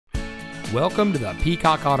Welcome to the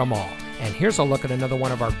Peacock Auto Mall, and here's a look at another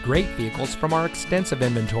one of our great vehicles from our extensive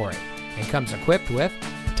inventory, and comes equipped with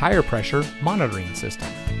tire pressure monitoring system,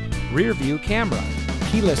 rear view camera,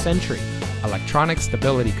 keyless entry, electronic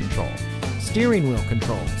stability control, steering wheel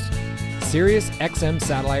controls, Sirius XM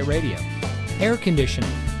satellite radio, air conditioning,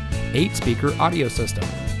 8-speaker audio system,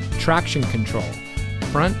 traction control,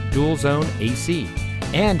 front dual zone AC,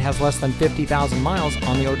 and has less than 50,000 miles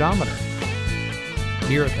on the odometer.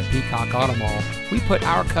 Here at the Peacock Auto Mall, we put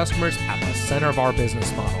our customers at the center of our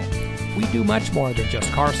business model. We do much more than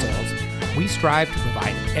just car sales. We strive to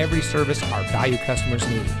provide every service our value customers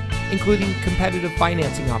need, including competitive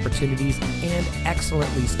financing opportunities and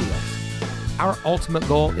excellent lease deals. Our ultimate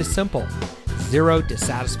goal is simple: 0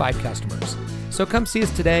 dissatisfied customers. So come see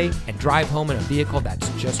us today and drive home in a vehicle that's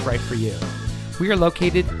just right for you. We are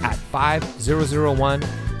located at 5001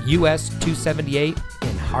 US 278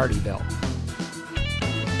 in Hardeeville.